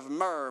gift of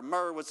myrrh.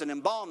 Myrrh was an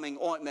embalming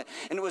ointment,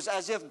 and it was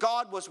as if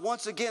God was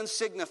once again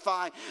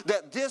signifying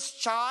that this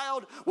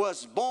child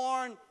was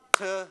born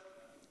to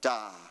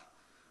die.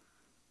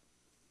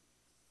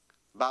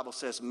 The Bible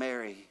says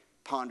Mary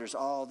ponders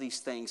all these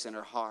things in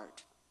her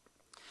heart.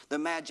 The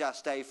Magi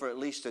stay for at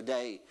least a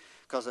day,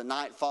 because the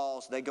night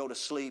falls, they go to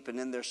sleep, and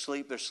in their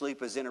sleep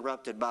is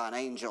interrupted by an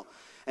angel.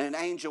 And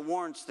an angel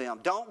warns them,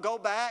 "Don't go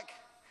back.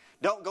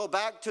 Don't go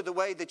back to the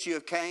way that you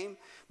have came,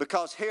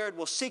 because Herod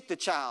will seek the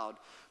child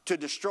to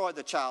destroy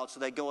the child, so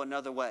they go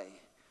another way.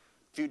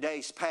 A few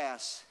days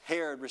pass,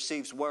 Herod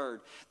receives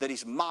word that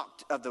he's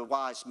mocked of the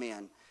wise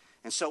men.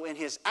 And so in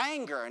his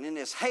anger and in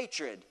his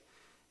hatred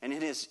and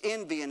in his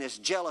envy and his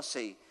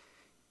jealousy,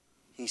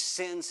 he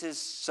sends his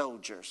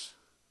soldiers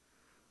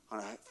on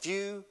a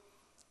few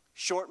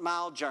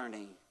short-mile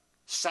journey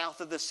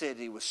south of the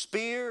city with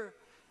spear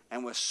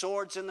and with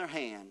swords in their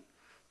hand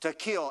to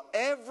kill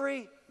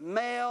every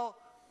male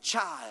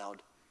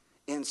child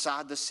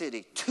inside the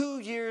city, 2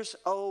 years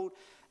old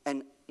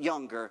and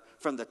younger,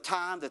 from the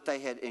time that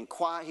he had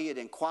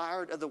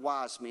inquired of the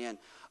wise men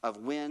of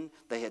when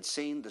they had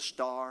seen the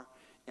star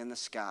in the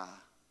sky.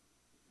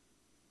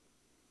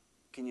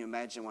 Can you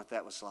imagine what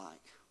that was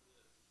like?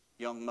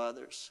 Young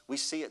mothers. We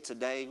see it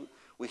today.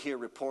 We hear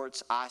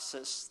reports,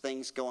 ISIS,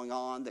 things going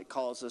on that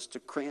cause us to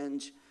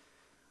cringe.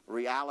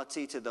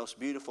 Reality to those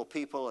beautiful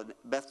people in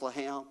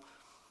Bethlehem.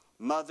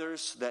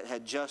 Mothers that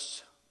had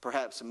just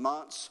perhaps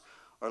months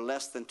or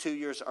less than 2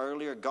 years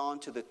earlier gone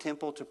to the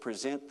temple to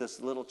present this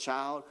little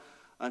child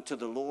unto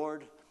the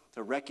Lord,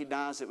 to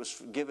recognize it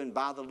was given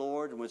by the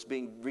Lord and was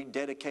being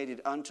rededicated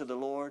unto the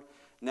Lord.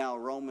 Now a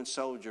Roman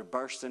soldier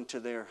bursts into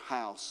their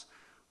house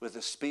with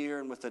a spear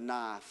and with a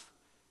knife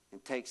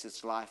and takes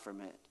its life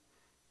from it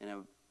in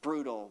a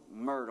brutal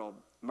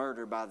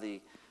murder by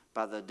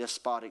the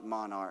despotic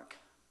monarch.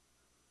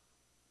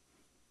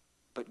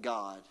 But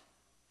God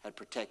had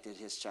protected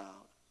his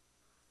child.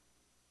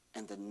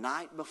 And the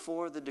night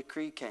before the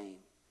decree came,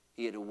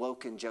 he had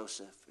awoken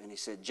Joseph. And he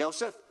said,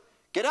 Joseph,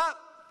 get up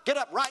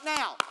right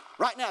now.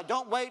 Right now.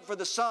 Don't wait for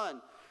the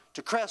sun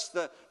to crest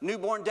the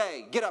newborn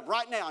day. Get up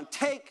right now and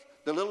take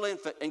the little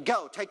infant and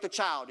go. Take the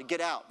child and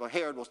get out, or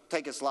Herod will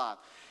take his life.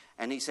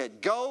 And he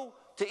said, go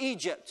to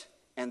Egypt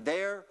and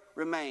there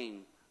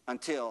remain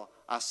until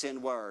I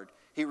send word.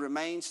 He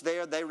remains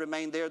there. They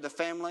remain there, the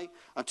family,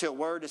 until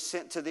word is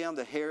sent to them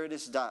that Herod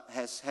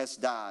has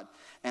died.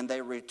 And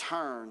they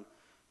return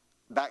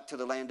back to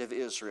the land of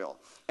Israel.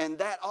 And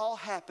that all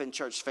happened,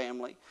 church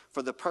family,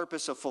 for the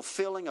purpose of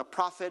fulfilling a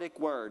prophetic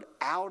word.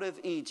 Out of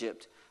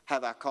Egypt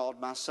have I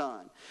called my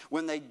son.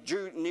 When they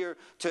drew near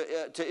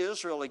to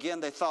Israel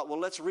again, they thought, well,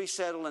 let's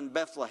resettle in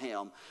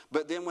Bethlehem.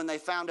 But then when they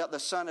found out the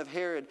son of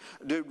Herod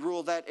did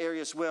rule that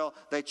area as well,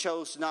 they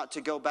chose not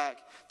to go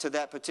back to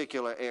that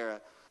particular area.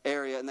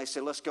 And they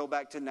said, let's go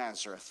back to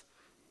Nazareth.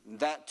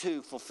 That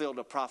too fulfilled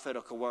a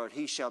prophetical word.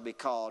 He shall be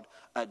called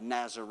a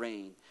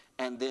Nazarene.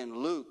 And then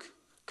Luke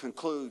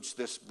concludes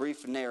this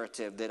brief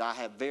narrative that I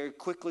have very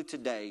quickly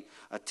today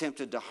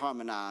attempted to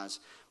harmonize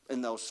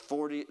in that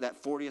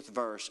 40th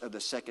verse of the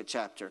 2nd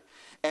chapter.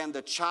 And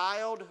the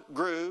child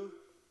grew,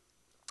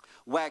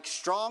 waxed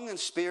strong in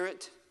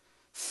spirit,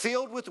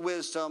 filled with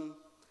wisdom,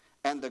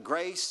 and the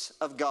grace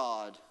of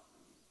God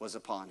was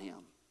upon him.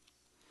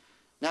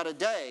 Now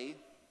today,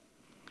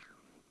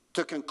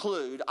 to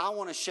conclude, I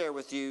want to share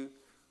with you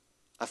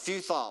a few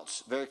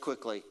thoughts very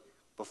quickly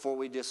before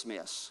we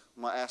dismiss.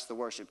 I'm going to ask the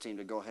worship team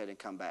to go ahead and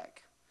come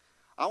back.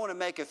 I want to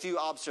make a few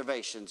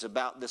observations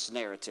about this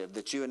narrative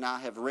that you and I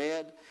have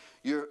read.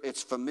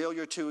 It's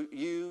familiar to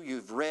you.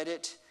 You've read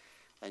it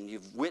and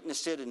you've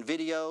witnessed it in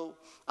video.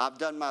 I've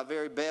done my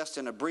very best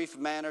in a brief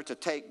manner to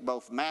take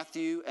both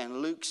Matthew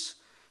and Luke's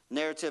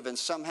narrative and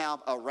somehow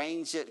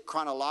arrange it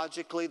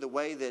chronologically the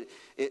way that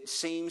it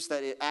seems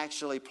that it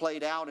actually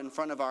played out in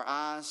front of our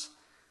eyes.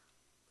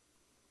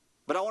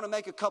 But I want to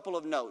make a couple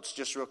of notes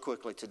just real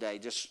quickly today,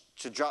 just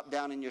to drop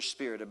down in your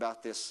spirit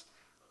about this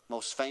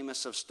most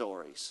famous of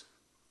stories.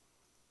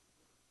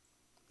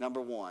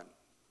 Number one,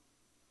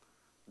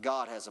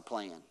 God has a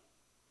plan.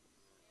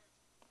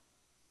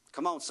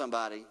 Come on,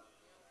 somebody.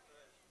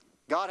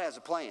 God has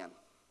a plan.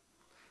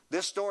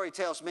 This story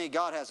tells me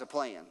God has a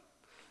plan.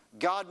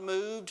 God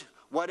moved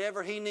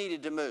whatever he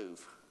needed to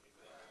move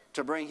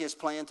to bring his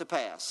plan to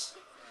pass.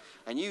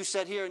 And you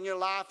sit here in your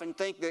life and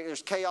think that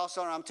there's chaos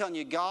on it. I'm telling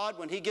you, God,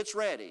 when he gets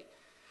ready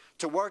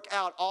to work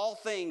out all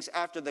things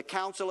after the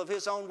counsel of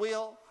his own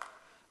will,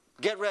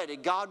 get ready.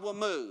 God will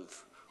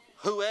move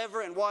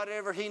whoever and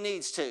whatever he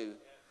needs to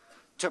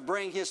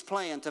bring his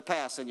plan to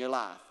pass in your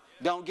life.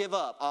 Don't give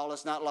up. All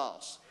is not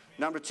lost.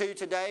 Number two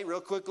today,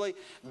 real quickly,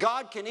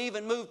 God can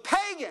even move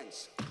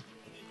pagans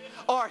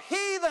or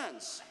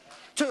heathens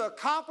to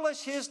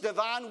accomplish his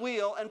divine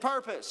will and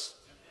purpose.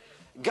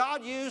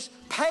 God used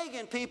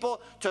pagan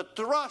people to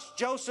thrust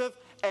Joseph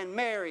and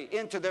Mary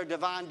into their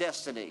divine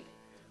destiny.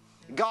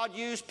 God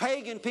used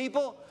pagan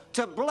people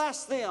to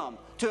bless them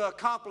to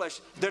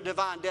accomplish their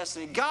divine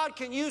destiny. God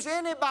can use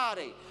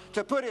anybody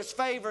to put his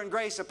favor and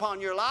grace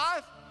upon your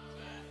life.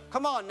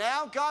 Come on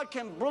now. God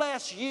can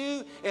bless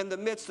you in the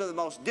midst of the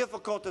most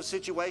difficult of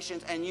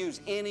situations and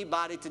use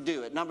anybody to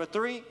do it. Number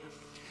three,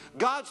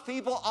 God's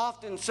people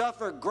often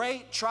suffer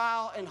great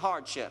trial and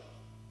hardship.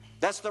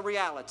 That's the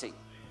reality.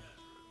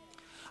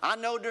 I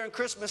know during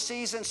Christmas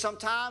season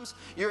sometimes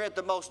you're at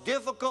the most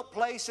difficult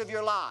place of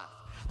your life.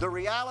 The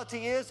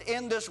reality is,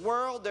 in this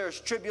world, there's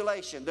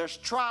tribulation, there's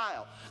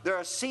trial, there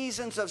are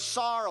seasons of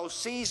sorrow,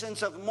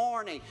 seasons of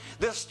mourning.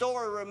 This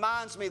story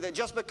reminds me that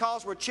just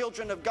because we're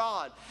children of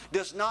God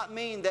does not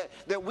mean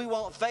that we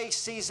won't face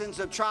seasons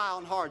of trial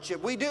and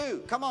hardship. We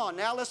do. Come on,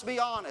 now let's be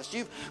honest.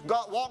 You've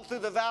walked through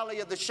the valley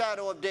of the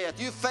shadow of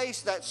death. You've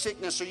faced that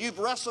sickness, or you've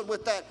wrestled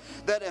with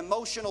that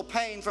emotional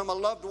pain from a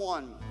loved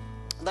one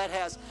that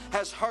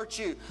has hurt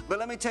you. But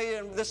let me tell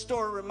you, this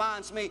story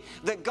reminds me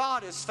that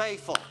God is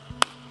faithful.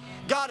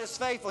 God is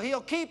faithful. He'll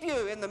keep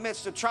you in the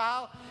midst of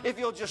trial if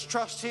you'll just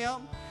trust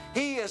Him.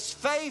 He is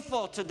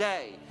faithful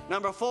today.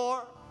 Number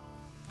 4,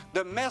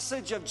 the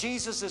message of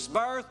Jesus'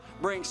 birth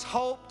brings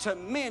hope to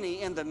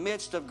many in the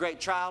midst of great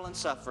trial and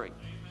suffering.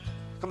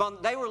 Come on,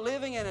 they were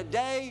living in a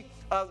day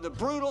of the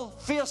brutal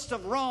fist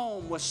of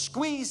Rome was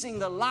squeezing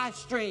the life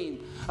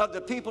stream of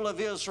the people of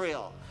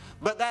Israel.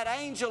 But that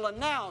angel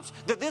announced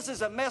that this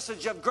is a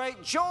message of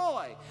great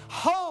joy,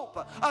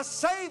 hope. A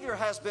Savior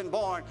has been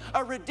born.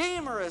 A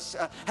Redeemer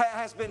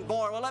has been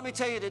born. Well, let me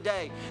tell you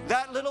today,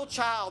 that little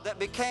child that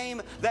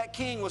became that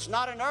king was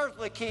not an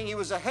earthly king. He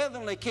was a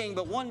heavenly king,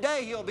 but one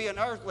day he'll be an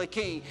earthly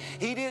king.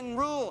 He didn't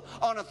rule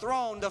on a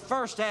throne the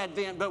first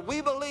advent, but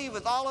we believe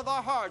with all of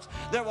our hearts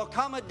there will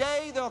come a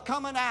day, there will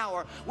come an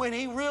hour when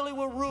he really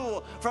will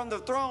rule from the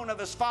throne of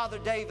his father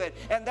David,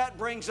 and that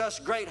brings us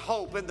great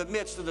hope in the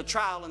midst of the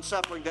trial and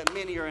suffering that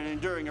many are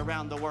enduring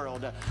around the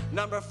world.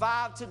 Number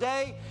 5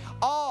 today,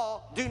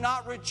 all do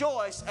not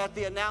rejoice at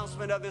the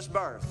announcement of His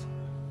birth.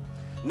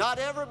 Not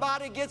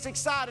everybody gets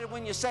excited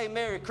when you say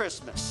Merry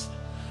Christmas.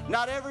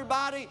 Not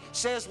everybody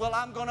says, well,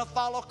 I'm going to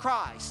follow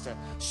Christ.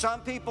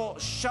 Some people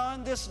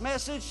shunned this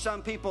message.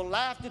 Some people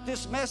laughed at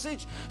this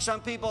message.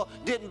 Some people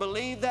didn't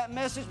believe that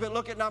message. But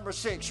look at number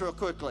 6 real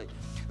quickly.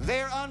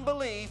 Their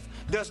unbelief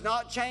does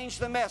not change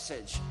the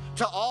message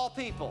to all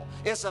people.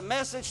 It's a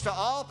message to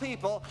all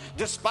people,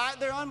 despite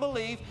their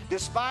unbelief,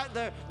 despite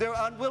their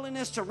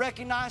unwillingness to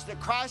recognize that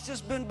Christ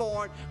has been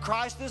born,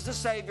 Christ is the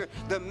Savior.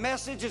 The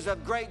message is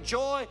of great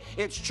joy.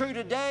 It's true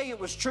today. It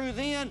was true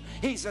then.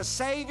 He's a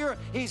Savior.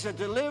 He's a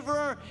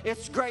deliverer.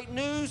 It's great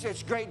news.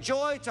 It's great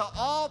joy to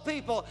all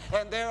people,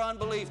 and their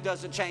unbelief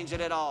doesn't change it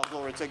at all.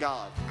 Glory to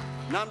God.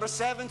 Number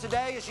 7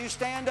 today, as you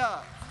stand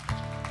up.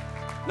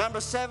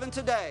 Number 7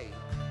 today,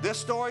 this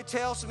story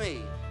tells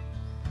me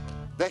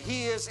that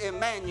He is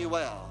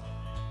Emmanuel.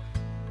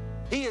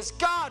 He is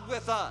God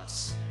with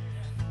us.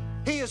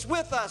 He is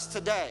with us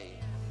today.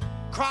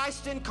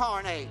 Christ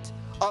incarnate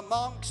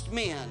amongst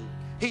men.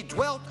 He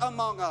dwelt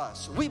among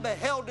us. We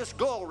beheld His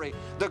glory,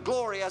 the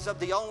glory as of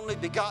the only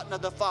begotten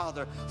of the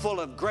Father,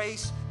 full of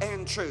grace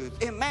and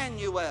truth.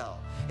 Emmanuel.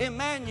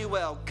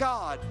 Emmanuel,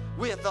 God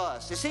with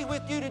us. Is He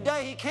with you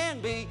today? He can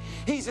be.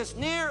 He's as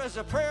near as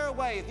a prayer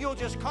away. If you'll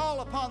just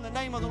call upon the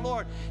name of the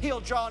Lord,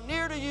 He'll draw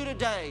near to you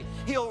today.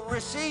 He'll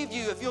receive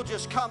you if you'll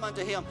just come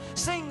unto Him.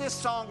 Sing this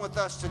song with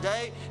us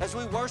today as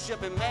we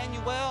worship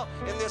Emmanuel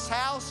in this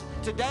house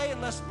today,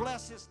 and let's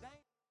bless His name.